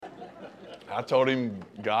I told him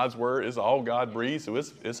God's word is all God breathes, so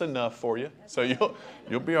it's enough for you. So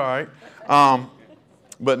you'll be all right.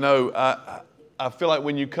 But no, I feel like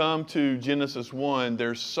when you come to Genesis 1,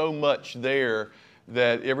 there's so much there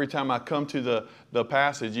that every time I come to the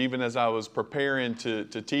passage, even as I was preparing to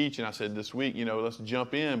teach, and I said this week, let's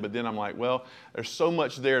jump in. But then I'm like, well, there's so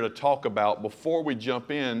much there to talk about before we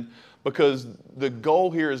jump in, because the goal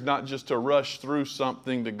here is not just to rush through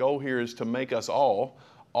something. The goal here is to make us all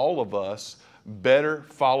of us, better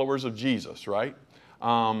followers of Jesus, right?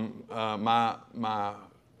 One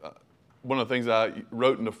of the things I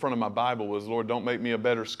wrote in the front of my Bible was, Lord, don't make me a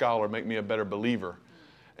better scholar, make me a better believer.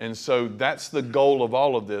 And so that's the goal of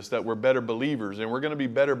all of this, that we're better believers. And we're going to be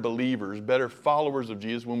better believers, better followers of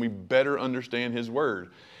Jesus when we better understand His Word.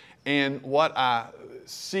 And what I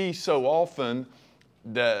see so often,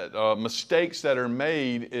 that mistakes that are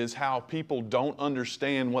made, is how people don't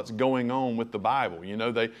understand what's going on with the Bible.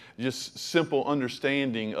 They just simple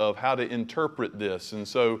understanding of how to interpret this. And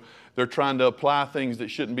so they're trying to apply things that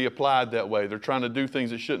shouldn't be applied that way. They're trying to do things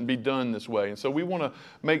that shouldn't be done this way. And so we want to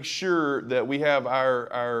make sure that we have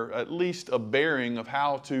our at least a bearing of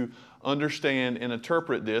how to understand and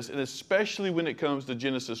interpret this, and especially when it comes to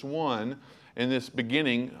Genesis 1 and this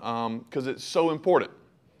beginning, because it's so important.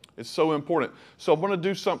 It's so important. So I want to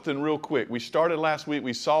do something real quick. We started last week.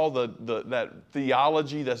 We saw that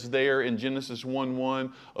theology that's there in Genesis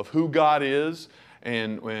 1:1 of who God is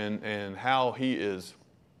and how He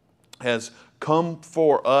has come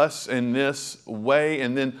for us in this way,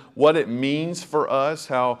 and then what it means for us,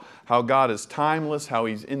 how God is timeless, how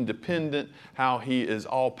He's independent, how He is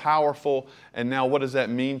all-powerful, and now what does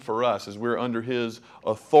that mean for us as we're under His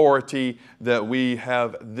authority, that we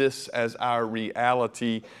have this as our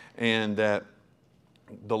reality, and that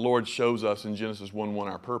the Lord shows us in Genesis 1:1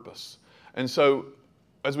 our purpose. And so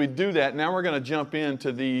as we do that, now we're going to jump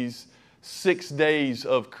into these 6 days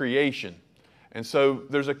of creation. And so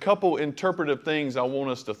there's a couple interpretive things I want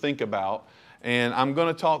us to think about. And I'm going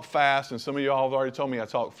to talk fast, and some of you all have already told me I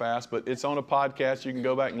talk fast, but it's on a podcast. You can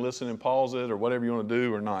go back and listen and pause it or whatever you want to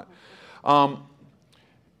do or not. I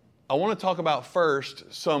want to talk about first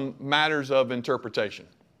some matters of interpretation.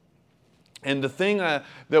 And the thing that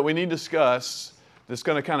we need to discuss that's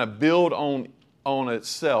going to kind of build on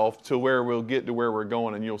itself to where we'll get to where we're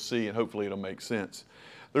going, and you'll see, and hopefully it'll make sense.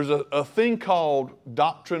 There's a thing called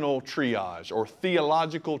doctrinal triage or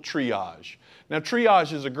theological triage. Now,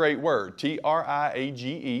 triage is a great word,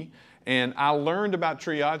 Triage, and I learned about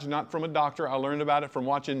triage not from a doctor. I learned about it from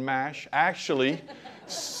watching MASH, actually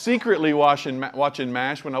secretly watching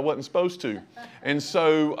MASH when I wasn't supposed to. And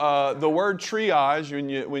so the word triage,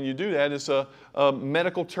 when you do that, it's a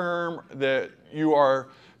medical term that you are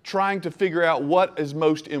trying to figure out what is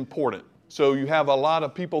most important. So you have a lot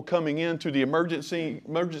of people coming into the emergency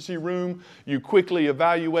room. You quickly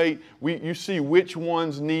evaluate. You see which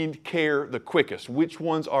ones need care the quickest, which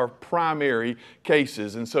ones are primary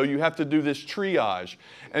cases. And so you have to do this triage.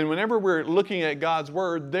 And whenever we're looking at God's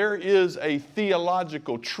Word, there is a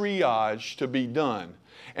theological triage to be done.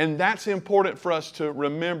 And that's important for us to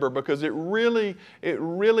remember, because it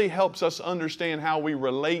really helps us understand how we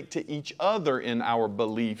relate to each other in our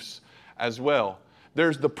beliefs as well.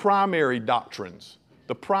 There's the primary doctrines.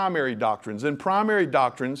 The primary doctrines. And primary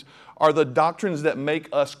doctrines are the doctrines that make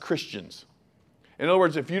us Christians. In other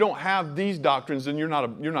words, if you don't have these doctrines, then you're not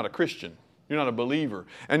a Christian. You're not a believer.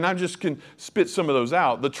 And I just can spit some of those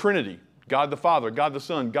out. The Trinity. God the Father, God the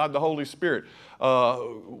Son, God the Holy Spirit.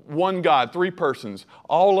 One God, 3 persons.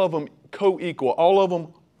 All of them co-equal. All of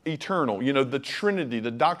them eternal. The Trinity, the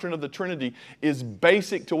doctrine of the Trinity is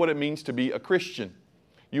basic to what it means to be a Christian.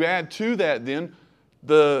 You add to that then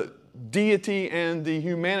the deity and the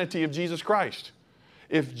humanity of Jesus Christ.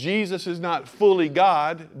 If Jesus is not fully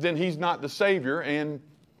God, then He's not the Savior, and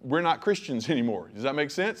we're not Christians anymore. Does that make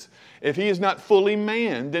sense? If He is not fully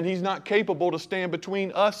man, then He's not capable to stand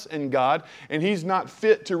between us and God, and He's not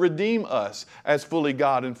fit to redeem us as fully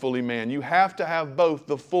God and fully man. You have to have both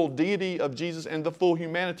the full deity of Jesus and the full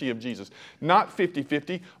humanity of Jesus. Not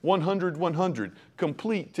 50-50, 100-100,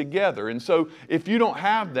 complete together. And so if you don't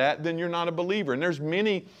have that, then you're not a believer. And there's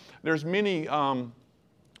many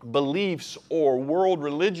beliefs or world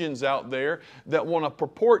religions out there that want to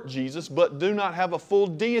purport Jesus but do not have a full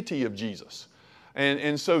deity of Jesus.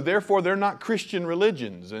 And so therefore they're not Christian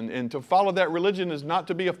religions. And to follow that religion is not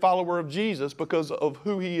to be a follower of Jesus because of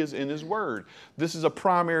who He is in His Word. This is a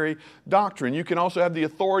primary doctrine. You can also have the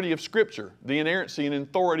authority of Scripture, the inerrancy and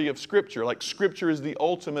authority of Scripture. Like Scripture is the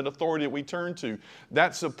ultimate authority that we turn to.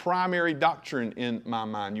 That's a primary doctrine in my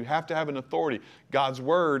mind. You have to have an authority. God's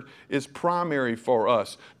Word is primary for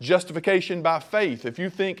us. Justification by faith. If you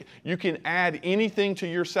think you can add anything to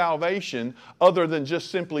your salvation other than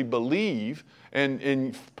just simply believe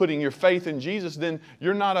and putting your faith in Jesus, then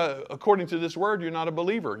you're not according to this Word, you're not a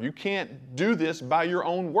believer. You can't do this by your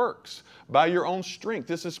own works, by your own strength.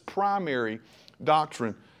 This is primary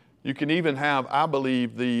doctrine. You can even have, I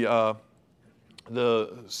believe, the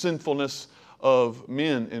sinfulness of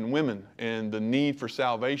men and women and the need for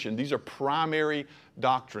salvation. These are primary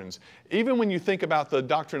doctrines. Even when you think about the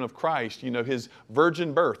doctrine of Christ, his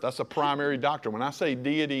virgin birth, that's a primary doctrine. When I say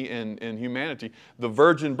deity and humanity, the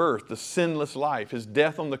virgin birth, the sinless life, his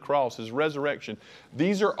death on the cross, his resurrection,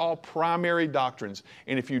 these are all primary doctrines.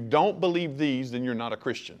 And if you don't believe these, then you're not a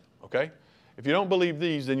Christian, okay? If you don't believe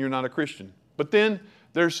these, then you're not a Christian. But then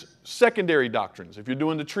there's secondary doctrines. If you're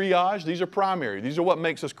doing the triage, these are primary. These are what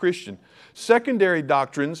makes us Christian. Secondary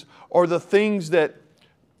doctrines are the things that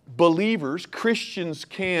believers, Christians,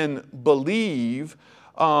 can believe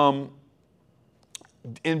and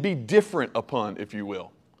be different upon, if you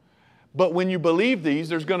will. But when you believe these,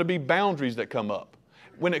 there's going to be boundaries that come up.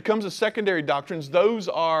 When it comes to secondary doctrines, those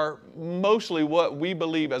are mostly what we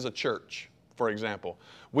believe as a church, for example.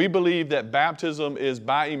 We believe that baptism is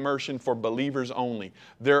by immersion for believers only.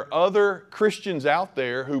 There are other Christians out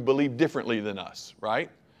there who believe differently than us, right?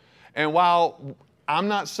 And while I'm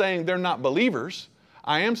not saying they're not believers,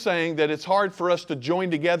 I am saying that it's hard for us to join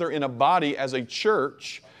together in a body as a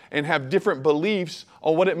church and have different beliefs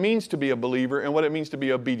on what it means to be a believer and what it means to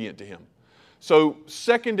be obedient to Him. So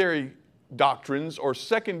secondary doctrines or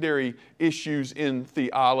secondary issues in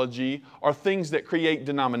theology are things that create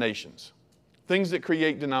denominations. Things that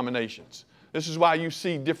create denominations. This is why you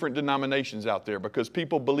see different denominations out there, because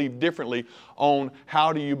people believe differently on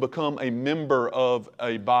how do you become a member of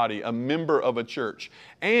a body, a member of a church.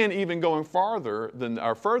 And even going further than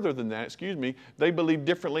that, they believe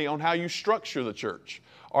differently on how you structure the church.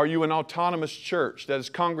 Are you an autonomous church that is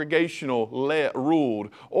congregational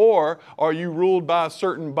ruled? Or are you ruled by a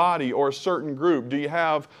certain body or a certain group? Do you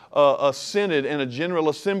have a synod and a general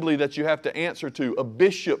assembly that you have to answer to, a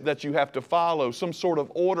bishop that you have to follow, some sort of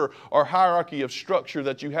order or hierarchy of structure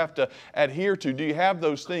that you have to adhere to? Do you have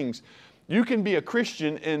those things? You can be a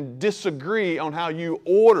Christian and disagree on how you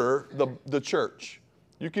order the church.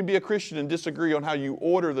 You can be a Christian and disagree on how you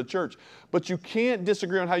order the church, but you can't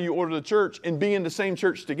disagree on how you order the church and be in the same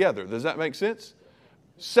church together. Does that make sense?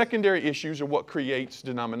 Secondary issues are what creates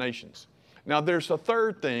denominations. Now, there's a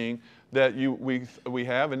third thing that we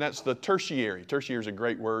have, and that's the tertiary. Tertiary is a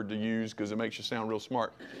great word to use because it makes you sound real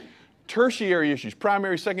smart. Tertiary issues,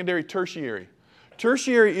 primary, secondary, tertiary.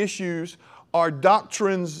 Tertiary issues are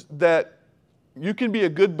doctrines that you can be a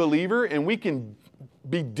good believer and we can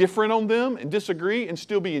be different on them and disagree and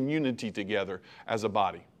still be in unity together as a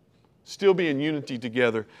body. Still be in unity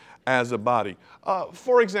together as a body.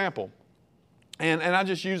 For example, and I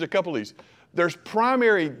just use a couple of these. There's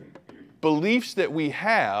primary beliefs that we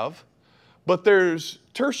have, but there's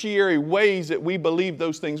tertiary ways that we believe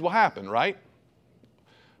those things will happen, right?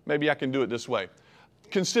 Maybe I can do it this way.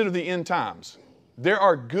 Consider the end times. There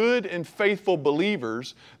are good and faithful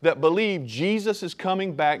believers that believe Jesus is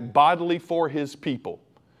coming back bodily for His people.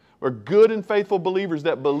 We're good and faithful believers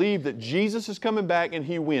that believe that Jesus is coming back and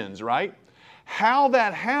He wins, right? How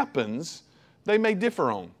that happens, they may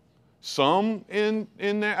differ on. Some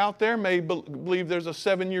out there may believe there's a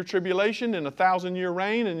 7-year tribulation and a 1,000-year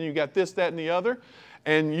reign, and you got this, that, and the other.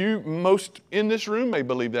 And most in this room may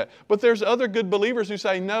believe that. But there's other good believers who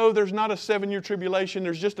say, no, there's not a 7-year tribulation.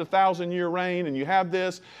 There's just a 1,000-year reign, and you have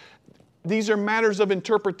this. These are matters of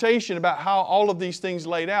interpretation about how all of these things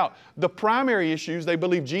laid out. The primary issues, they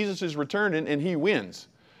believe Jesus is returning and He wins.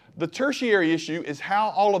 The tertiary issue is how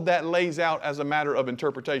all of that lays out as a matter of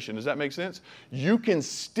interpretation. Does that make sense? You can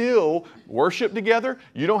still worship together.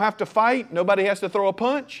 You don't have to fight. Nobody has to throw a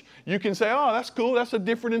punch. You can say, oh, that's cool. That's a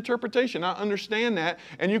different interpretation. I understand that.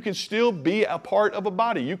 And you can still be a part of a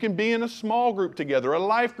body. You can be in a small group together, a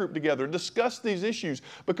life group together, discuss these issues,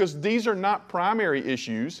 because these are not primary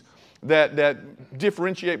issues that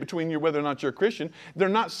differentiate between you whether or not you're a Christian. They're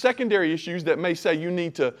not secondary issues that may say you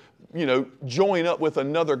need to, join up with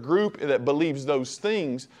another group that believes those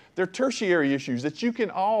things. They're tertiary issues that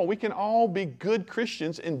we can all be good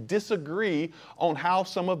Christians and disagree on how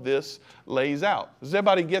some of this lays out. Does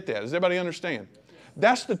everybody get that? Does everybody understand?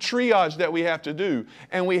 That's the triage that we have to do.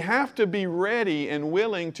 And we have to be ready and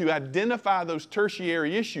willing to identify those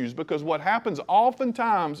tertiary issues, because what happens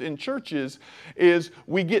oftentimes in churches is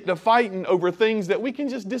we get to fighting over things that we can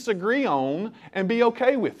just disagree on and be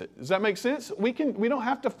okay with it. Does that make sense? We don't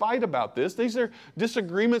have to fight about this. These are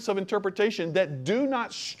disagreements of interpretation that do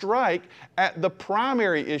not strike at the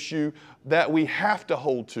primary issue that we have to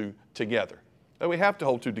hold to together.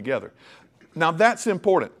 Now that's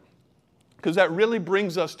important, because that really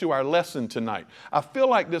brings us to our lesson tonight. I feel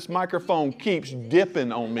like this microphone keeps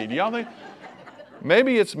dipping on me. Do y'all think?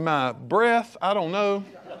 Maybe it's my breath. I don't know.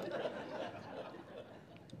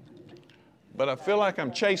 But I feel like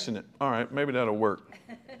I'm chasing it. All right, maybe that'll work.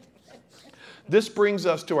 This brings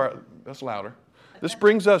us to our, that's louder. This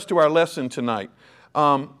brings us to our lesson tonight.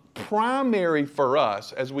 Primary for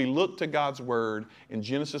us, as we look to God's Word in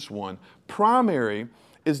Genesis 1, primary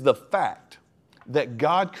is the fact that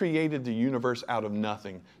God created the universe out of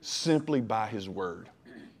nothing simply by His Word,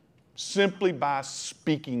 simply by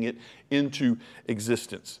speaking it into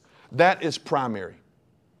existence. That is primary.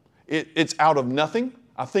 It's out of nothing.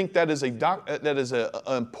 I think that is an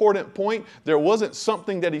important point. There wasn't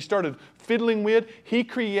something that He started fiddling with. He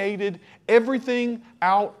created everything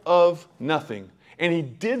out of nothing. And He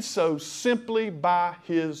did so simply by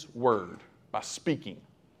His Word, by speaking.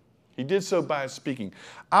 He did so by His speaking.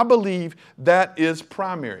 I believe that is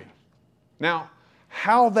primary. Now,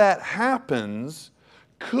 how that happens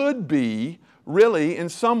could be really, in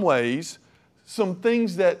some ways, some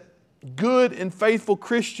things that good and faithful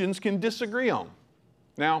Christians can disagree on.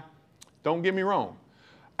 Now, don't get me wrong.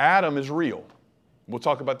 Adam is real. We'll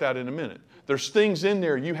talk about that in a minute. There's things in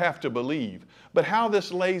there you have to believe. But how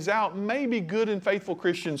this lays out, maybe good and faithful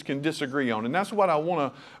Christians can disagree on. And that's what I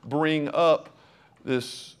want to bring up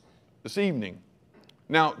this evening.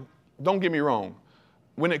 Now, don't get me wrong.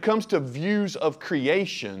 When it comes to views of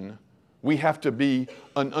creation, we have to be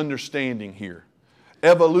an understanding here.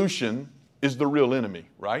 Evolution is the real enemy,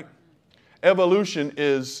 right? Evolution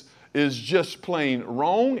is just plain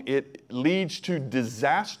wrong. It leads to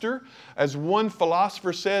disaster. As one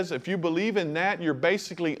philosopher says, if you believe in that, you're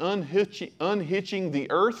basically unhitching the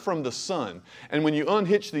earth from the sun. And when you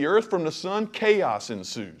unhitch the earth from the sun, chaos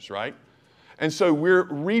ensues, right? And so we're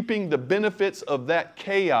reaping the benefits of that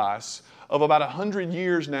chaos of about 100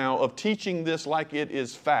 years now of teaching this like it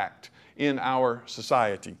is fact in our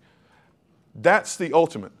society. That's the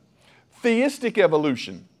ultimate. Theistic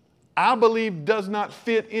evolution, I believe, does not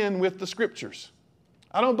fit in with the Scriptures.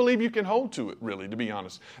 I don't believe you can hold to it, really, to be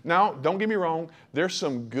honest. Now, don't get me wrong. There's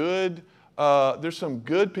some good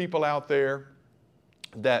people out there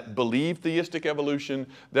that believe theistic evolution,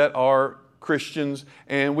 that are Christians,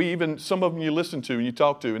 and some of them you listen to and you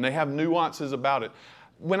talk to, and they have nuances about it.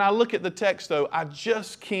 When I look at the text, though, I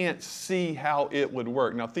just can't see how it would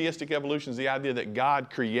work. Now, theistic evolution is the idea that God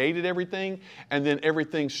created everything, and then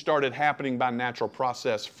everything started happening by natural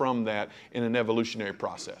process from that in an evolutionary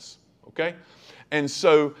process, okay? And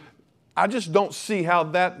so I just don't see how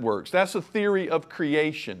that works. That's a theory of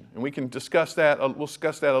creation, and we can discuss that. We'll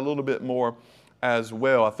discuss that a little bit more as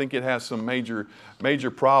well. I think it has some major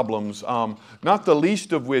problems, not the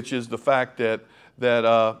least of which is the fact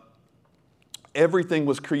that everything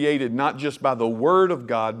was created not just by the Word of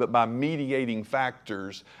God, but by mediating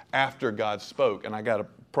factors after God spoke. And I got a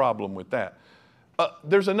problem with that.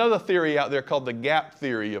 There's another theory out there called the gap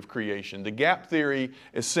theory of creation. The gap theory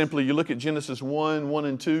is simply, you look at Genesis 1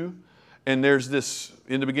 and 2, and there's this,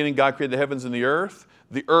 in the beginning God created the heavens and the earth.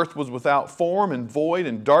 The earth was without form and void,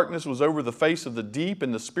 and darkness was over the face of the deep,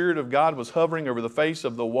 and the Spirit of God was hovering over the face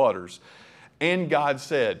of the waters. And God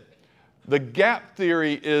said, the gap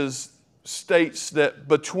theory states that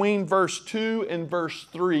between verse 2 and verse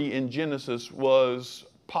 3 in Genesis was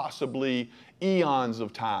possibly eons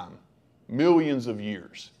of time, millions of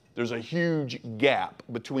years. There's a huge gap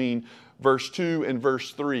between verse 2 and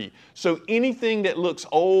verse 3. So anything that looks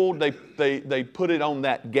old, they put it on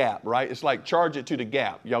that gap, right? It's like charge it to the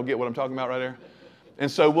gap. Y'all get what I'm talking about right there? And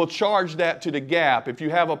so we'll charge that to the gap. If you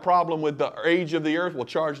have a problem with the age of the earth, we'll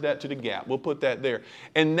charge that to the gap. We'll put that there.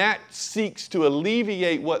 And that seeks to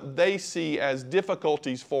alleviate what they see as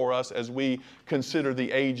difficulties for us as we consider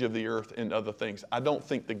the age of the earth and other things. I don't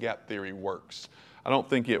think the gap theory works. I don't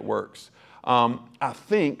think it works. I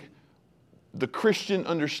think the Christian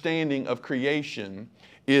understanding of creation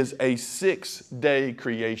is a 6-day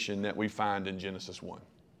creation that we find in Genesis 1.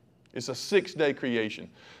 It's a 6-day creation.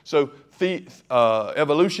 So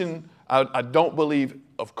evolution, I don't believe,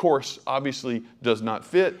 of course, obviously does not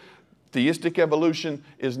fit. Theistic evolution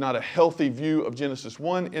is not a healthy view of Genesis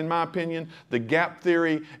 1, in my opinion. The gap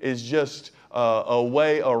theory is just a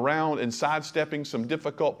way around and sidestepping some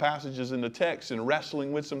difficult passages in the text and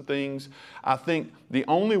wrestling with some things. I think the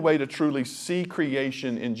only way to truly see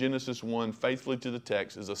creation in Genesis 1 faithfully to the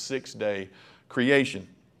text is a 6-day creation.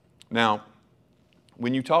 Now,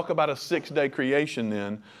 when you talk about a 6-day creation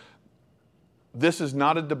then, this is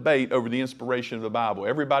not a debate over the inspiration of the Bible.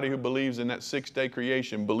 Everybody who believes in that 6-day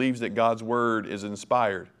creation believes that God's Word is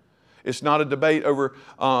inspired. It's not a debate over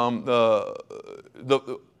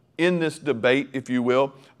in this debate, if you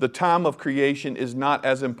will, the time of creation is not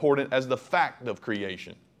as important as the fact of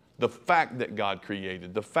creation, the fact that God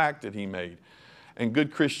created, the fact that He made. And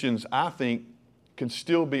good Christians, I think, can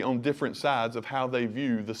still be on different sides of how they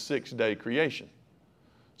view the 6-day creation.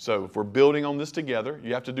 So if we're building on this together,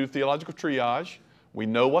 you have to do theological triage. We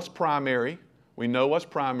know what's primary. We know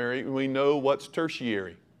what's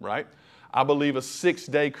tertiary, right? I believe a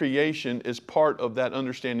 6-day creation is part of that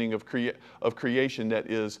understanding of creation that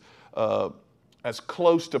is as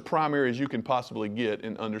close to primary as you can possibly get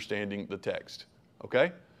in understanding the text.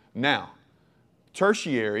 Okay? Now,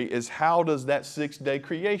 tertiary is how does that 6-day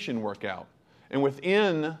creation work out? And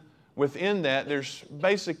within that, there's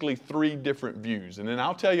basically 3 different views. And then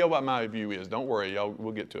I'll tell you what my view is. Don't worry, y'all,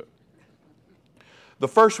 we'll get to it. The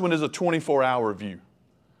first one is a 24-hour view,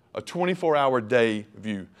 a 24-hour day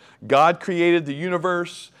view. God created the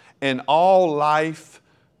universe and all life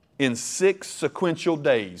in 6 sequential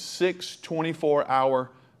days, 6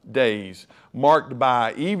 24-hour days, marked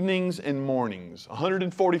by evenings and mornings,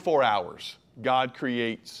 144 hours. God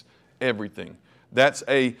creates everything. That's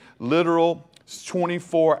a literal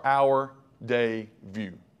 24-hour day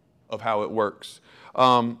view of how it works.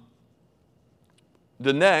 The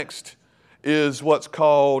next is what's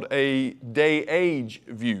called a day-age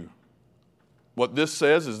view. What this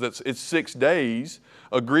says is that it's 6 days,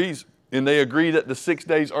 and they agree that the 6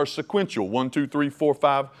 days are sequential, 1, 2, 3, 4,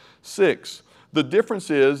 5, 6. The difference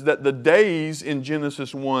is that the days in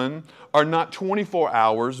Genesis 1 are not 24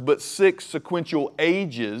 hours, but 6 sequential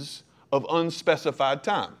ages of unspecified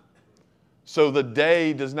time. So the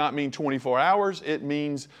day does not mean 24 hours. It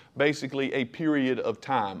means basically a period of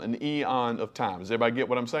time, an eon of time. Does everybody get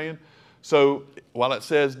what I'm saying? So while it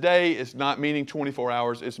says day, it's not meaning 24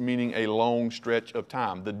 hours. It's meaning a long stretch of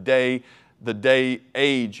time. The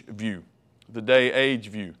day-age view. The day-age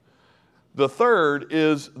view. The third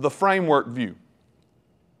is the framework view.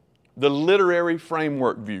 The literary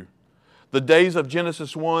framework view. The days of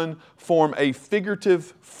Genesis 1 form a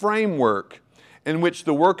figurative framework in which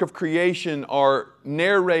the work of creation are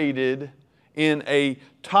narrated in a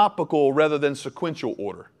topical rather than sequential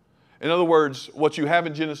order. In other words, what you have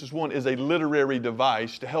in Genesis 1 is a literary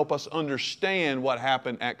device to help us understand what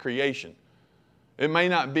happened at creation. It may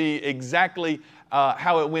not be exactly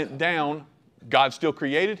how it went down. God still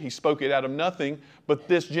created. He spoke it out of nothing. But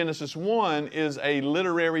this Genesis 1 is a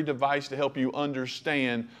literary device to help you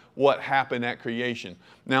understand what happened at creation.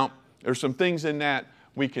 Now, there's some things in that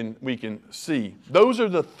we can see. Those are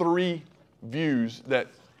the 3 views that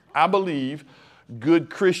I believe good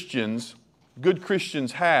Christians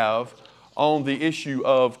have on the issue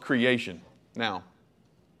of creation. Now,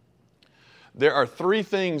 there are 3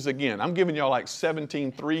 things, again, I'm giving y'all like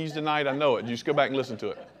 17 threes tonight. I know it. Just go back and listen to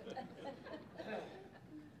it.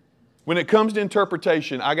 When it comes to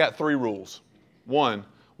interpretation, I got 3 rules. 1,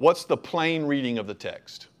 what's the plain reading of the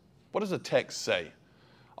text? What does the text say?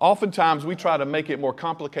 Oftentimes, we try to make it more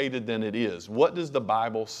complicated than it is. What does the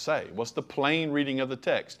Bible say? What's the plain reading of the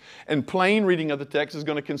text? And plain reading of the text is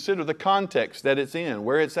going to consider the context that it's in,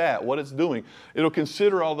 where it's at, what it's doing. It'll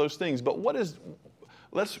consider all those things. But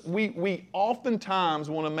we oftentimes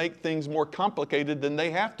want to make things more complicated than they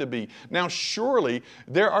have to be. Now, surely,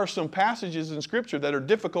 there are some passages in Scripture that are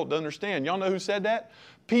difficult to understand. Y'all know who said that?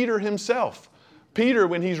 Peter himself. Peter,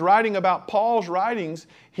 when he's writing about Paul's writings,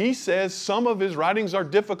 he says some of his writings are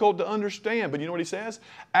difficult to understand. But you know what he says?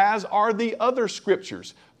 As are the other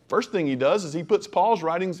Scriptures. First thing he does is he puts Paul's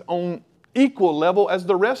writings on equal level as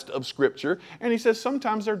the rest of Scripture. And he says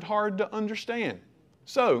sometimes they're hard to understand.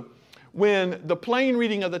 So, when the plain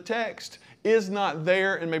reading of the text is not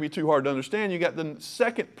there and maybe too hard to understand, you got the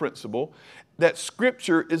second principle that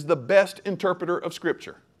Scripture is the best interpreter of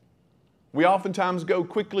Scripture. We oftentimes go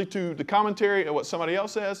quickly to the commentary and what somebody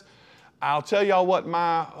else says. I'll tell y'all what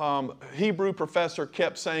my Hebrew professor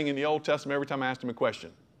kept saying in the Old Testament every time I asked him a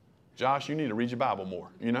question. Josh, you need to read your Bible more,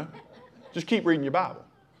 you know? Just keep reading your Bible.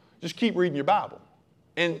 Just keep reading your Bible.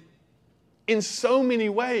 And in so many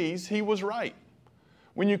ways, he was right.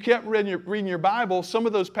 When you kept reading your Bible, some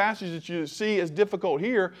of those passages that you see as difficult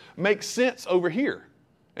here make sense over here.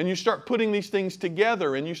 And you start putting these things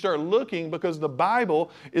together and you start looking because the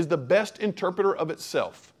Bible is the best interpreter of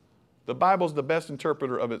itself. The Bible's the best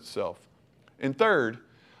interpreter of itself. And third,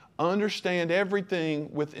 understand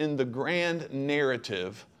everything within the grand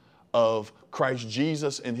narrative of Christ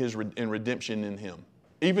Jesus and His redemption in Him.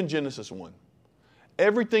 Even Genesis 1.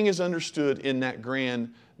 Everything is understood in that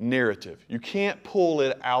grand narrative. You can't pull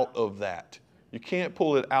it out of that. You can't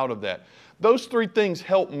pull it out of that. Those three things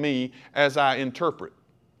help me as I interpret,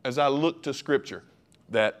 as I look to Scripture.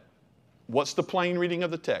 That what's the plain reading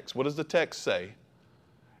of the text? What does the text say?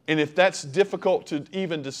 And if that's difficult to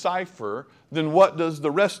even decipher, then what does the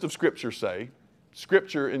rest of Scripture say?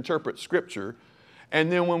 Scripture interprets Scripture.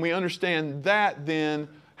 And then when we understand that, then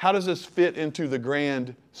how does this fit into the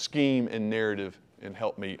grand scheme and narrative and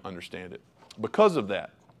help me understand it? Because of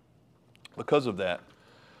that,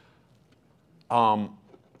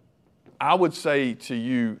 I would say to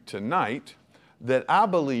you tonight that I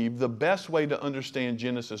believe the best way to understand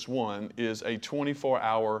Genesis 1 is a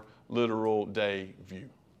 24-hour literal day view.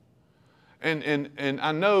 And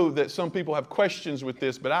I know that some people have questions with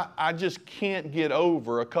this, but I just can't get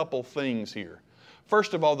over a couple things here.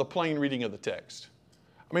 First of all, the plain reading of the text.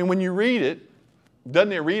 I mean, when you read it,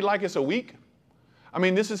 doesn't it read like it's a week? I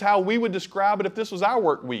mean, this is how we would describe it if this was our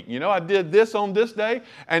work week. You know, I did this on this day,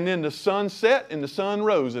 and then the sun set and the sun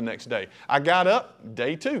rose the next day. I got up,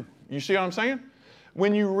 day 2. You see what I'm saying?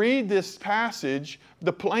 When you read this passage,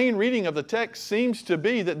 the plain reading of the text seems to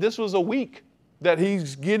be that this was a week that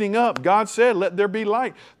he's getting up. God said, let there be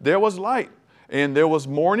light. There was light. And there was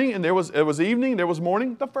morning, and there was evening, there was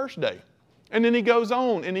morning the first day. And then he goes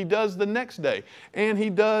on and he does the next day. And he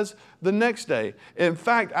does the next day. In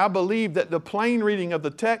fact, I believe that the plain reading of the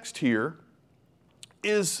text here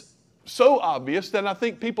is so obvious that I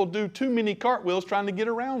think people do too many cartwheels trying to get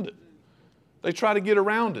around it. They try to get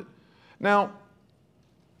around it. Now,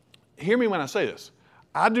 hear me when I say this.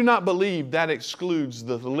 I do not believe that excludes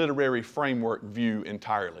the literary framework view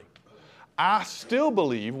entirely. I still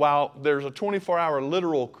believe, while there's a 24-hour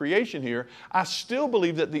literal creation here, I still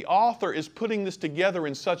believe that the author is putting this together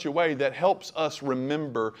in such a way that helps us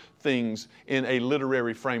remember things in a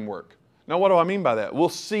literary framework. Now, what do I mean by that? We'll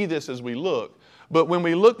see this as we look. But when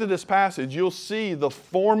we look at this passage, you'll see the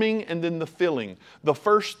forming and then the filling. The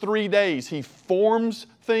first 3 days, he forms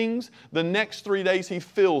things. The next 3 days, he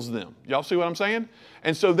fills them. Y'all see what I'm saying?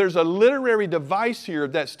 And so there's a literary device here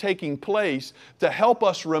that's taking place to help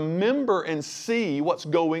us remember and see what's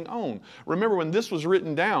going on. Remember, when this was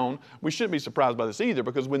written down, we shouldn't be surprised by this either,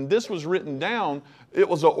 because when this was written down, it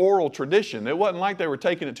was an oral tradition. It wasn't like they were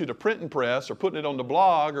taking it to the printing press or putting it on the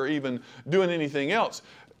blog or even doing anything else.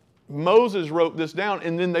 Moses wrote this down,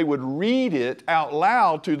 and then they would read it out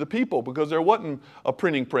loud to the people because there wasn't a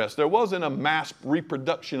printing press. There wasn't a mass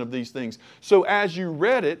reproduction of these things. So as you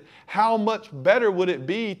read it, how much better would it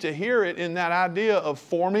be to hear it in that idea of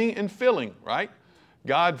forming and filling, right?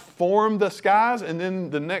 God formed the skies, and then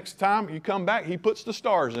the next time you come back, He puts the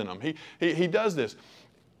stars in them. He does this.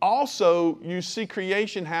 Also, you see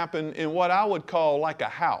creation happen in what I would call like a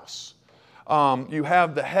house. You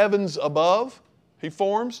have the heavens above, He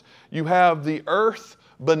forms. You have the earth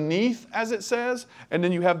beneath, as it says, and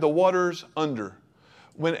then you have the waters under.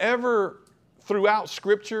 Whenever, throughout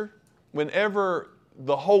Scripture, whenever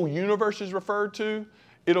the whole universe is referred to,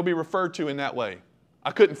 it'll be referred to in that way.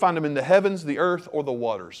 I couldn't find them in the heavens, the earth, or the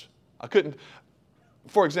waters. I couldn't.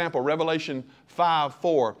 For example, Revelation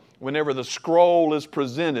 5:4, whenever the scroll is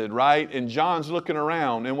presented, right, and John's looking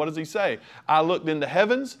around, and what does he say? I looked in the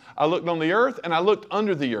heavens, I looked on the earth, and I looked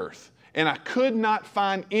under the earth. And I could not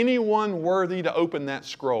find anyone worthy to open that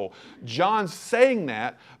scroll. John's saying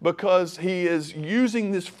that because he is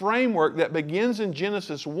using this framework that begins in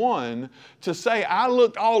Genesis 1 to say, I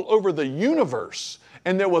looked all over the universe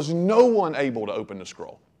and there was no one able to open the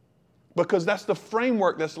scroll. Because that's the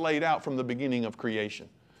framework that's laid out from the beginning of creation.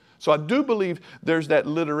 So I do believe there's that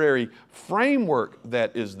literary framework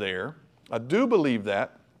that is there. I do believe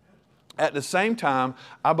that. At the same time,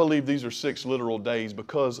 I believe these are 6 literal days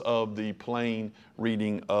because of the plain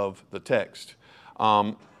reading of the text.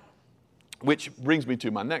 Which brings me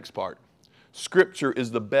to my next part. Scripture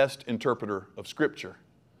is the best interpreter of Scripture.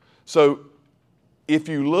 So if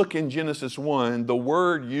you look in Genesis 1, the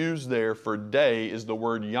word used there for day is the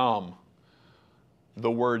word yom.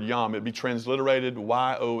 The word yom. It'd be transliterated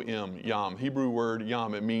Y-O-M, yom. Hebrew word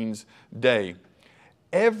yom. It means day.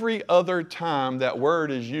 Every other time that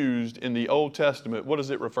word is used in the Old Testament, what does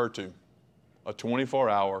it refer to? A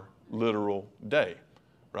 24-hour literal day,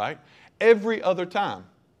 right? Every other time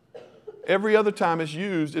it's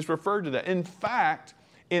used, it's referred to that. In fact,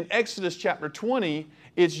 in Exodus chapter 20,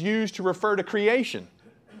 it's used to refer to creation.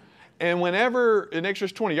 And whenever in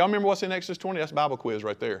Exodus 20, y'all remember what's in Exodus 20? That's Bible quiz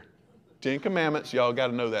right there. Ten Commandments, y'all got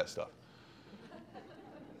to know that stuff.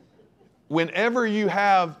 Whenever you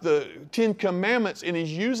have the Ten Commandments and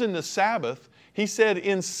he's using the Sabbath, he said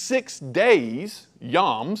in 6 days,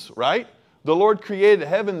 yams, right? The Lord created the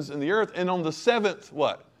heavens and the earth, and on the seventh,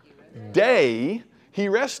 what? Day, he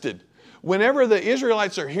rested. Whenever the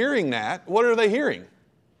Israelites are hearing that, what are they hearing?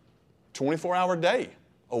 24-hour day,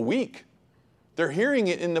 a week. They're hearing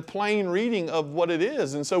it in the plain reading of what it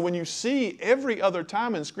is. And so when you see every other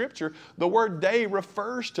time in Scripture, the word day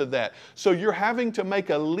refers to that. So you're having to make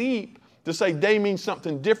a leap to say day means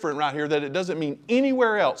something different right here that it doesn't mean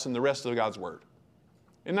anywhere else in the rest of God's Word.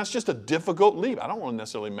 And that's just a difficult leap. I don't want to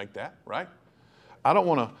necessarily make that, right? I don't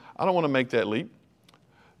want to make that leap.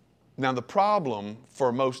 Now the problem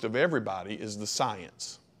for most of everybody is the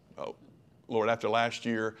science. Oh, Lord, after last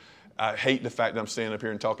year, I hate the fact that I'm standing up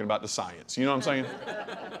here and talking about the science. You know what I'm saying?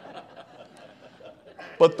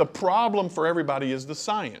 But the problem for everybody is the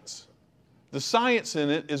science. The science in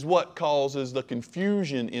it is what causes the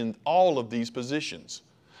confusion in all of these positions.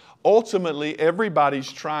 Ultimately,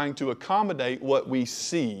 everybody's trying to accommodate what we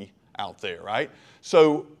see out there, right?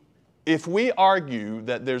 So if we argue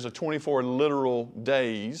that there's a 24-hour literal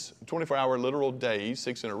days,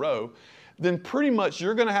 6 in a row, then pretty much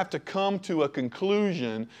you're going to have to come to a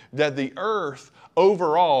conclusion that the earth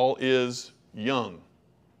overall is young.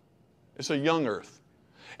 It's a young earth.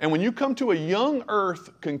 And when you come to a young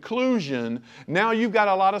earth conclusion, now you've got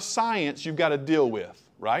a lot of science you've got to deal with,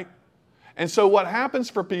 right? And so what happens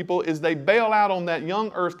for people is they bail out on that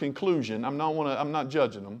young earth conclusion. I'm not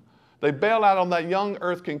judging them. They bail out on that young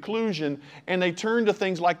earth conclusion and they turn to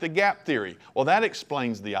things like the gap theory. Well, that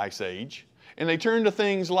explains the ice age. And they turn to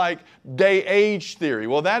things like day-age theory.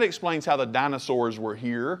 Well, that explains how the dinosaurs were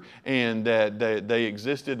here and that they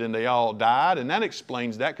existed and they all died. And that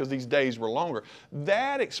explains that because these days were longer.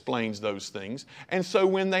 That explains those things. And so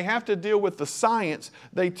when they have to deal with the science,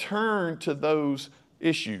 they turn to those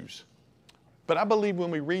issues. But I believe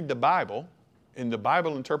when we read the Bible, and the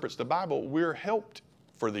Bible interprets the Bible, we're helped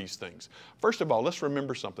for these things. First of all, let's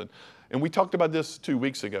remember something. And we talked about this 2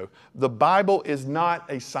 weeks ago. The Bible is not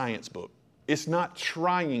a science book. It's not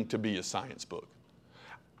trying to be a science book.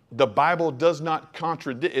 The Bible does not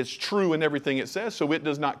contradict, it's true in everything it says, so it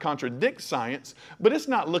does not contradict science, but it's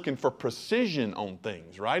not looking for precision on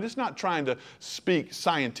things, right? It's not trying to speak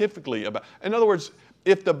scientifically about, in other words,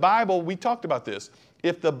 if the Bible, we talked about this,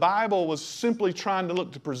 if the Bible was simply trying to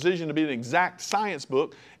look to precision to be an exact science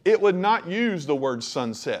book, it would not use the word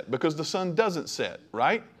sunset because the sun doesn't set,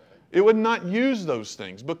 right? It would not use those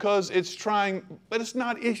things because it's trying, but it's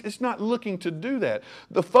not looking to do that.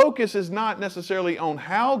 The focus is not necessarily on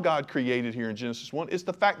how God created here in Genesis 1. It's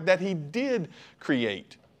the fact that He did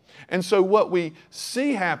create. And so what we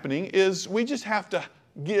see happening is we just have to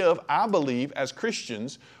give, I believe, as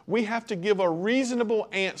Christians, we have to give a reasonable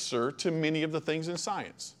answer to many of the things in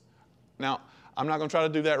science. Now, I'm not going to try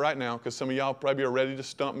to do that right now because some of y'all probably are ready to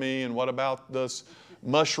stump me. And what about this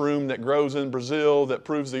mushroom that grows in Brazil that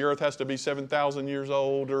proves the earth has to be 7,000 years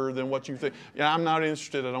older than what you think? Yeah, I'm not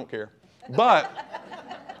interested. I don't care. But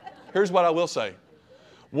here's what I will say.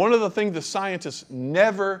 One of the things the scientists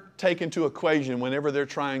never take into equation whenever they're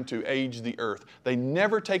trying to age the earth, they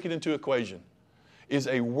never take it into equation, is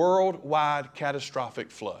a worldwide catastrophic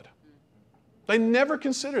flood. They never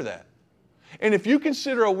consider that. And if you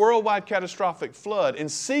consider a worldwide catastrophic flood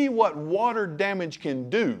and see what water damage can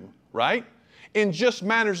do, right, in just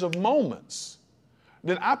matters of moments,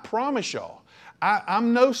 then I promise y'all,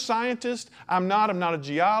 I'm no scientist. I'm not a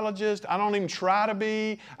geologist. I don't even try to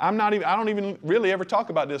be. I don't even really ever talk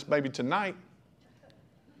about this maybe tonight.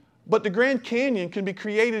 But the Grand Canyon can be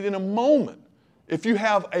created in a moment if you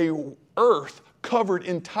have a earth covered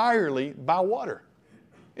entirely by water.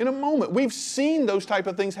 In a moment. We've seen those type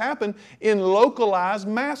of things happen in localized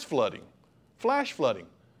mass flooding, flash flooding.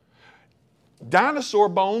 Dinosaur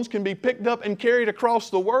bones can be picked up and carried across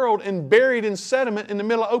the world and buried in sediment in the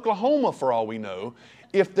middle of Oklahoma, for all we know,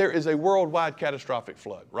 if there is a worldwide catastrophic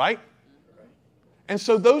flood, right? And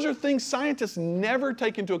so those are things scientists never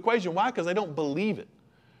take into equation. Why? Because they don't believe it.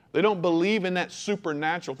 They don't believe in that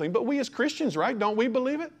supernatural thing. But we as Christians, right, don't we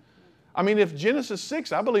believe it? I mean, if Genesis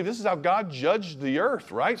 6, I believe this is how God judged the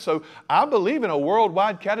earth, right? So I believe in a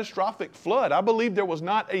worldwide catastrophic flood. I believe there was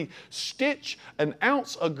not a stitch, an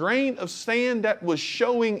ounce, a grain of sand that was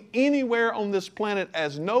showing anywhere on this planet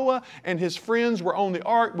as Noah and his friends were on the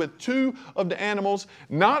ark with 2 of the animals.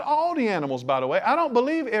 Not all the animals, by the way. I don't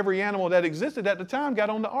believe every animal that existed at the time got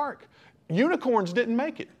on the ark. Unicorns didn't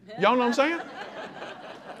make it. Y'all know what I'm saying?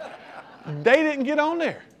 They didn't get on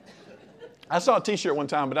there. I saw a t-shirt one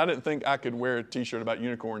time, but I didn't think I could wear a t-shirt about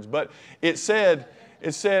unicorns. But it said,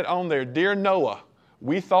 It said on there, "Dear Noah,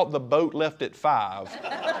 we thought the boat left at 5.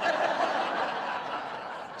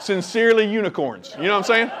 Sincerely, unicorns." You know what I'm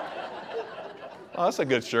saying? Oh, that's a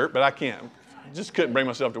good shirt, but I can't. Just couldn't bring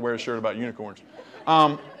myself to wear a shirt about unicorns.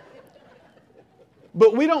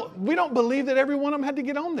 But we don't believe that every one of them had to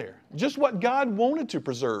get on there. Just what God wanted to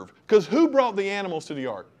preserve. Because who brought the animals to the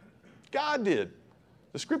ark? God did.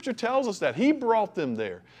 The scripture tells us that. He brought them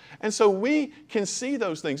there. And so we can see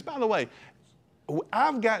those things. By the way,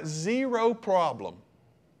 I've got zero problem.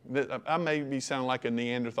 I may be sounding like a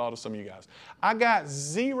Neanderthal to some of you guys. I got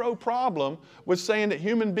zero problem with saying that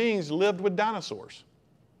human beings lived with dinosaurs.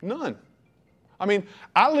 None. I mean,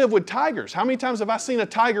 I live with tigers. How many times have I seen a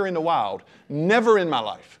tiger in the wild? Never in my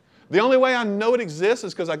life. The only way I know it exists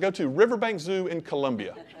is because I go to Riverbank Zoo in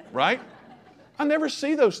Colombia, right? I never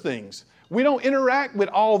see those things. We don't interact with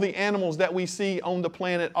all the animals that we see on the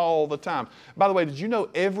planet all the time. By the way, did you know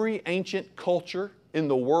every ancient culture in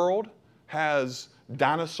the world has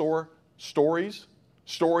dinosaur stories?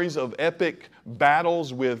 Stories of epic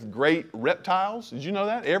battles with great reptiles? Did you know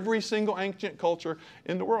that? Every single ancient culture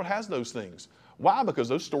in the world has those things. Why? Because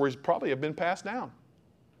those stories probably have been passed down.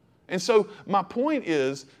 And so my point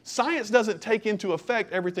is, science doesn't take into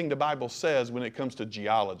effect everything the Bible says when it comes to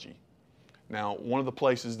geology. Now, one of the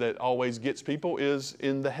places that always gets people is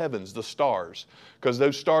in the heavens, the stars, because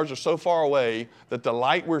those stars are so far away that the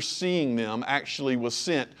light we're seeing them actually was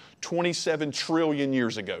sent 27 trillion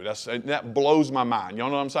years ago. That blows my mind. Y'all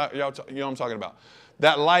know what I'm talking about?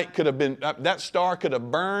 That light could have been, that star could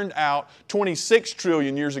have burned out 26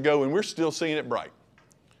 trillion years ago, and we're still seeing it bright.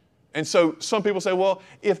 And so some people say, well,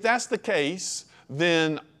 if that's the case,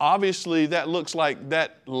 then obviously that looks like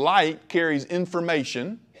that light carries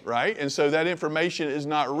information, right? And so that information is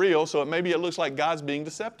not real, so maybe it looks like God's being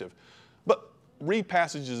deceptive. But read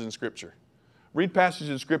passages in Scripture. Read passages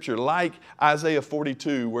in Scripture like Isaiah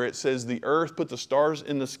 42, where it says, the earth put the stars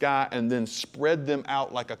in the sky and then spread them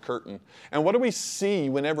out like a curtain. And what do we see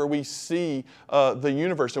whenever we see the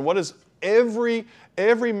universe? And what does every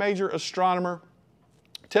major astronomer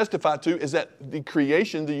testify to is that the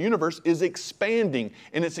creation, the universe, is expanding,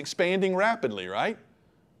 and it's expanding rapidly, right?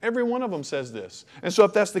 Every one of them says this. And so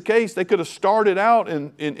if that's the case, they could have started out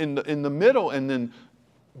in the middle and then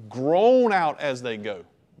grown out as they go.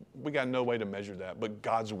 We got no way to measure that. But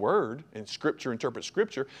God's Word, and Scripture, interprets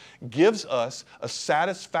Scripture, gives us a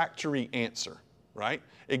satisfactory answer, right?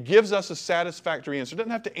 It gives us a satisfactory answer. It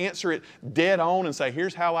doesn't have to answer it dead on and say,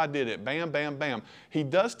 here's how I did it, bam, bam, bam. He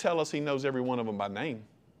does tell us He knows every one of them by name.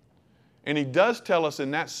 And He does tell us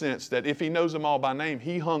in that sense that if He knows them all by name,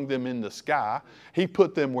 He hung them in the sky. He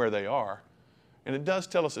put them where they are. And it does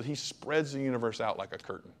tell us that He spreads the universe out like a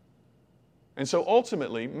curtain. And so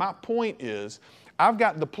ultimately, my point is, I've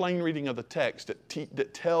got the plain reading of the text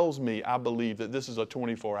that tells me I believe that this is a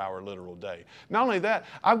 24-hour literal day. Not only that,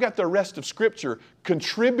 I've got the rest of Scripture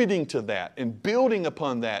contributing to that and building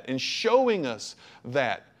upon that and showing us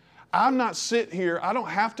that. I'm not sit here, I don't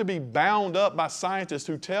have to be bound up by scientists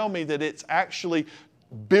who tell me that it's actually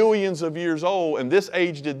billions of years old and this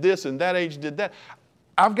age did this and that age did that.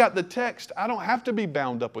 I've got the text. I don't have to be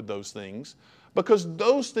bound up with those things because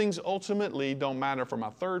those things ultimately don't matter for my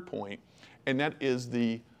third point, and that is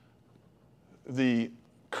the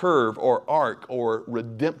curve or arc or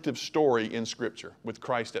redemptive story in Scripture with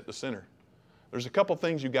Christ at the center. There's a couple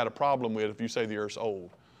things you've got a problem with if you say the earth's old.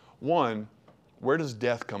 One, where does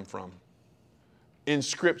death come from? In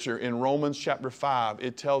Scripture, in Romans chapter 5,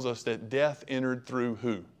 it tells us that death entered through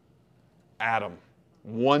who? Adam,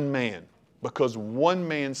 one man, because one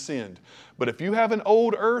man sinned. But if you have an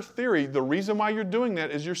old earth theory, the reason why you're doing that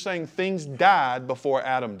is you're saying things died before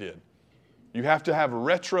Adam did. You have to have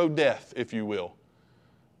retro death, if you will.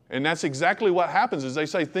 And that's exactly what happens is they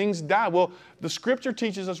say things die. Well, the Scripture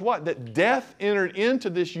teaches us what? That death entered into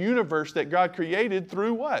this universe that God created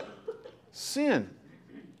through what? Sin.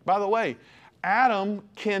 By the way, Adam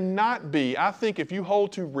cannot be, I think if you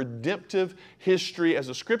hold to redemptive history as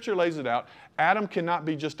the Scripture lays it out, Adam cannot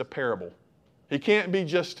be just a parable. He can't be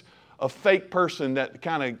just a fake person that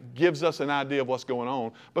kind of gives us an idea of what's going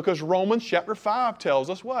on, because Romans chapter 5 tells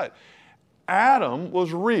us what? Adam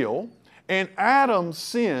was real, and Adam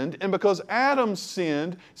sinned, and because Adam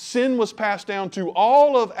sinned, sin was passed down to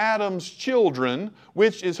all of Adam's children,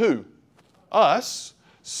 which is who? Us.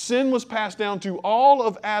 Sin was passed down to all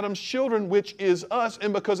of Adam's children, which is us.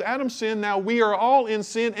 And because Adam sinned, now we are all in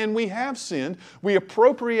sin and we have sinned. We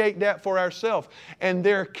appropriate that for ourselves. And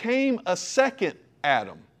there came a second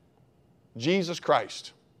Adam, Jesus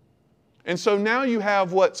Christ. And so now you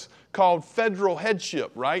have what's called federal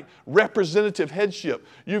headship, right? Representative headship.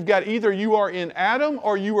 You've got either you are in Adam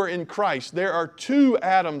or you are in Christ. There are two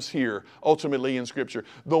Adams here ultimately in Scripture.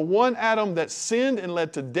 The one Adam that sinned and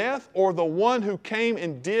led to death, or the one who came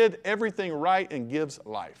and did everything right and gives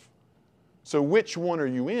life. So which one are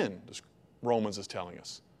you in? Romans is telling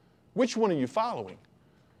us. Which one are you following?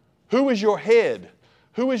 Who is your head?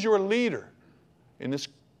 Who is your leader? And this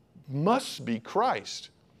must be Christ.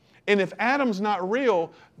 And if Adam's not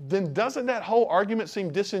real, then doesn't that whole argument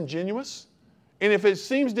seem disingenuous? And if it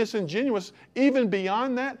seems disingenuous, even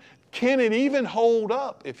beyond that, can it even hold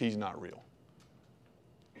up if he's not real?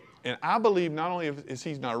 And I believe not only is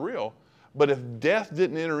he's not real, but if death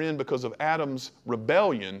didn't enter in because of Adam's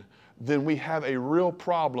rebellion, then we have a real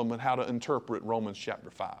problem with how to interpret Romans chapter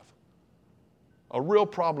 5. A real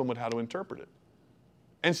problem with how to interpret it.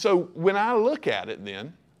 And so when I look at it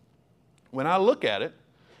then,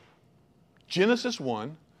 Genesis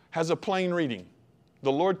 1 has a plain reading.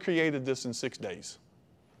 The Lord created this in 6 days.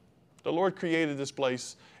 The Lord created this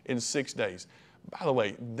place in 6 days. By the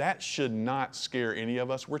way, that should not scare any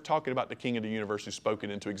of us. We're talking about the King of the universe who spoke it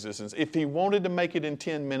into existence. If he wanted to make it in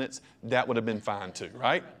 10 minutes, that would have been fine too,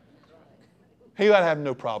 right? He would have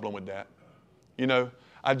no problem with that. You know,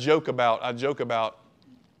 I joke about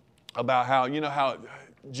how, you know how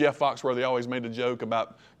Jeff Foxworthy always made a joke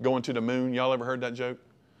about going to the moon. Y'all ever heard that joke?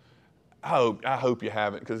 I hope you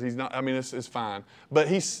haven't, because he's not, I mean, it's fine. But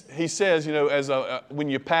he says, you know, when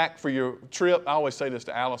you pack for your trip, I always say this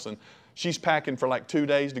to Allison, she's packing for like 2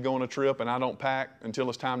 days to go on a trip, and I don't pack until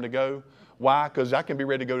it's time to go. Why? Because I can be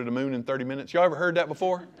ready to go to the moon in 30 minutes. Y'all ever heard that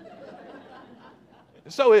before?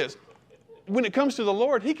 So is. When it comes to the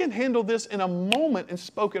Lord, he can handle this in a moment and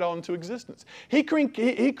spoke it all into existence. He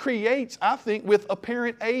creates, I think, with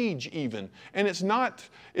apparent age even. And it's not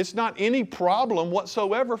any problem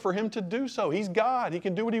whatsoever for him to do so. He's God. He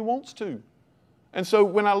can do what he wants to. And so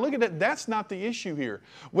when I look at it, that's not the issue here.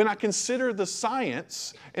 When I consider the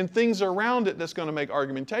science and things around it that's going to make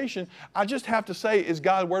argumentation, I just have to say, is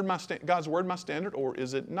God's word my standard, or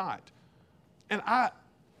is it not? And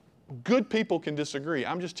good people can disagree.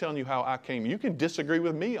 I'm just telling you how I came. You can disagree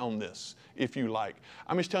with me on this if you like.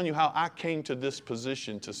 I'm just telling you how I came to this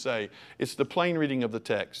position to say it's the plain reading of the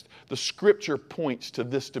text. The Scripture points to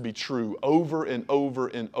this to be true over and over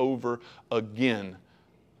and over again.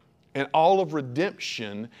 And all of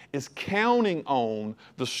redemption is counting on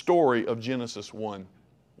the story of Genesis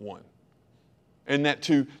 1:1. And that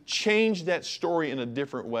to change that story in a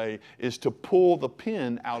different way is to pull the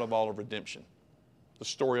pin out of all of redemption. The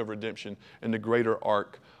story of redemption and the greater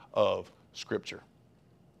arc of Scripture.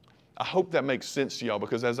 I hope that makes sense to y'all,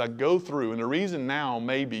 because as I go through, and the reason now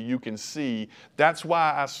maybe you can see, that's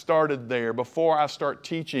why I started there before I start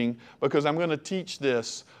teaching, because I'm going to teach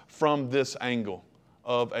this from this angle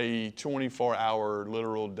of a 24-hour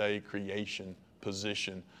literal day creation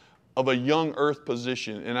position, of a young earth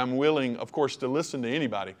position. And I'm willing, of course, to listen to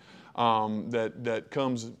anybody that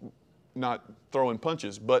comes not throwing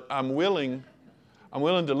punches, but I'm willing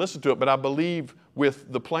to listen to it, but I believe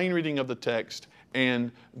with the plain reading of the text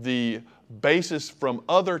and the basis from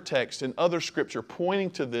other texts and other Scripture pointing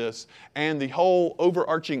to this, and the whole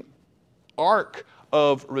overarching arc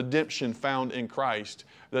of redemption found in Christ,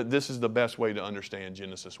 that this is the best way to understand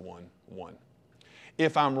Genesis 1:1.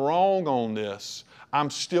 If I'm wrong on this, I'm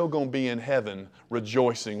still going to be in heaven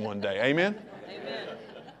rejoicing one day. Amen? Amen.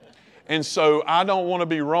 And so I don't want to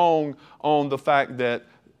be wrong on the fact that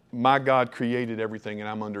my God created everything and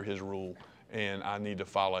I'm under His rule and I need to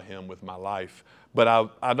follow Him with my life. But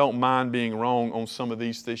I don't mind being wrong on some of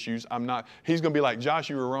these issues. He's going to be like, Josh,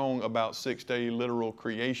 you were wrong about 6-day literal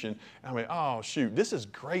creation. And I mean, oh, shoot, this is a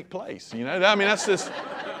great place. You know, I mean, that's just,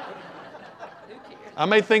 I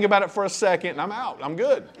may think about it for a second and I'm out. I'm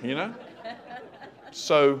good, you know.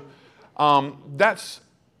 So that's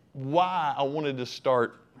why I wanted to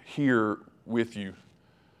start here with you.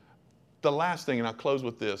 The last thing, and I'll close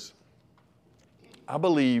with this. I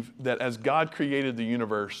believe that as God created the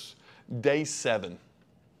universe, day 7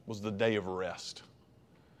 was the day of rest.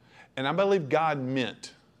 And I believe God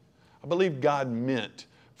meant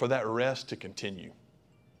for that rest to continue.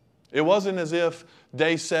 It wasn't as if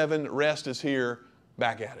day 7, rest is here,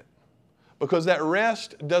 back at it. Because that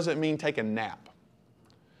rest doesn't mean take a nap.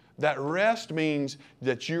 That rest means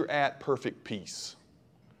that you're at perfect peace.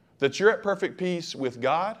 That you're at perfect peace with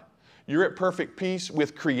God. You're at perfect peace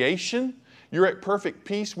with creation. You're at perfect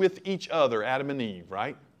peace with each other, Adam and Eve,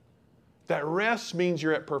 right? That rest means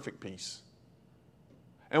you're at perfect peace.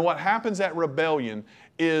 And what happens at rebellion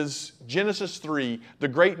is Genesis 3, the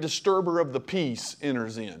great disturber of the peace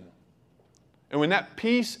enters in. And when that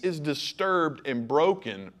peace is disturbed and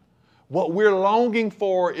broken, What we're longing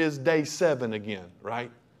for is day 7 again,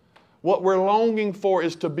 right? What we're longing for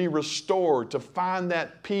is to be restored, to find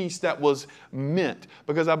that peace that was meant.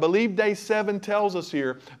 Because I believe day 7 tells us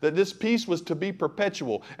here that this peace was to be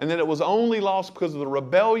perpetual and that it was only lost because of the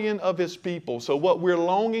rebellion of His people. So what we're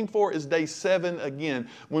longing for is day 7 again,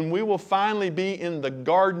 when we will finally be in the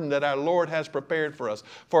garden that our Lord has prepared for us.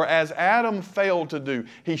 For as Adam failed to do,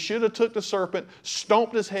 he should have took the serpent,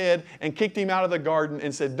 stomped his head, and kicked him out of the garden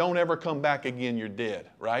and said, don't ever come back again, you're dead,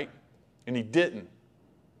 right? And he didn't.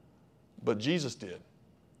 But Jesus did.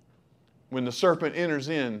 When the serpent enters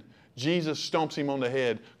in, Jesus stomps him on the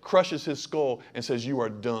head, crushes his skull, and says, you are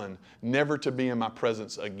done, never to be in my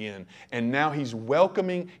presence again. And now He's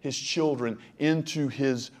welcoming His children into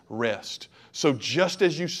His rest. So just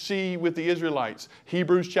as you see with the Israelites,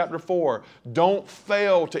 Hebrews chapter 4, don't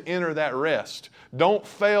fail to enter that rest. Don't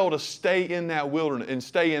fail to stay in that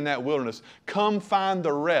wilderness Come find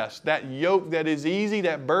the rest. That yoke that is easy,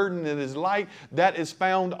 that burden that is light, that is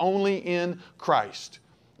found only in Christ.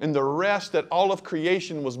 And the rest that all of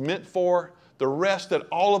creation was meant for, the rest that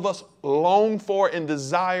all of us long for and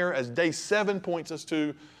desire, as day 7 points us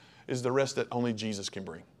to, is the rest that only Jesus can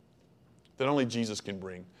bring. That only Jesus can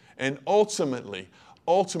bring. And ultimately,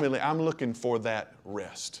 I'm looking for that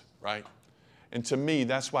rest, right? And to me,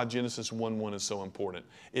 that's why Genesis 1:1 is so important.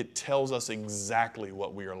 It tells us exactly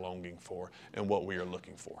what we are longing for and what we are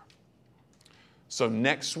looking for. So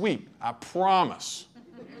next week, I promise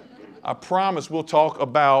we'll talk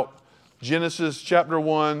about Genesis chapter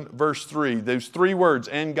 1, verse 3. Those 3 words,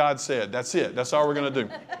 and God said. That's it. That's all we're going to do.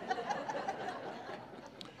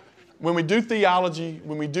 When we do theology,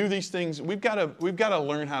 when we do these things, we've got to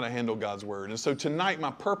learn how to handle God's Word. And so tonight, my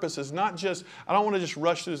purpose is not just, I don't want to just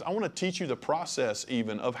rush through this. I want to teach you the process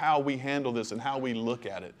even of how we handle this and how we look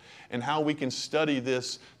at it and how we can study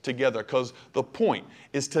this together. Because the point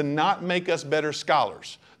is to not make us better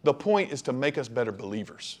scholars. The point is to make us better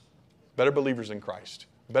believers in Christ,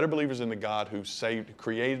 better believers in the God who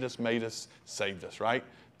created us, made us, saved us, right?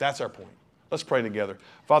 That's our point. Let's pray together.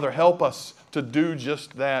 Father, help us to do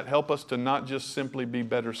just that. Help us to not just simply be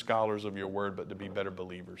better scholars of your word, but to be better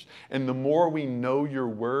believers. And the more we know your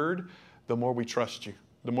word, the more we trust you,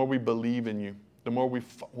 the more we believe in you, the more we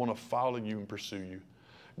want to follow you and pursue you.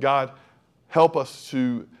 God, help us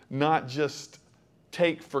to not just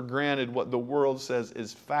take for granted what the world says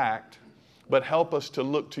is fact, but help us to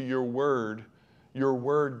look to your word,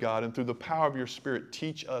 God, and through the power of your Spirit,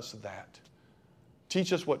 teach us that.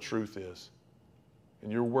 Teach us what truth is.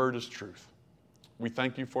 And your word is truth. We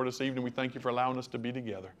thank you for this evening. We thank you for allowing us to be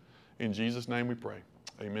together. In Jesus' name we pray.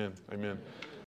 Amen. Amen.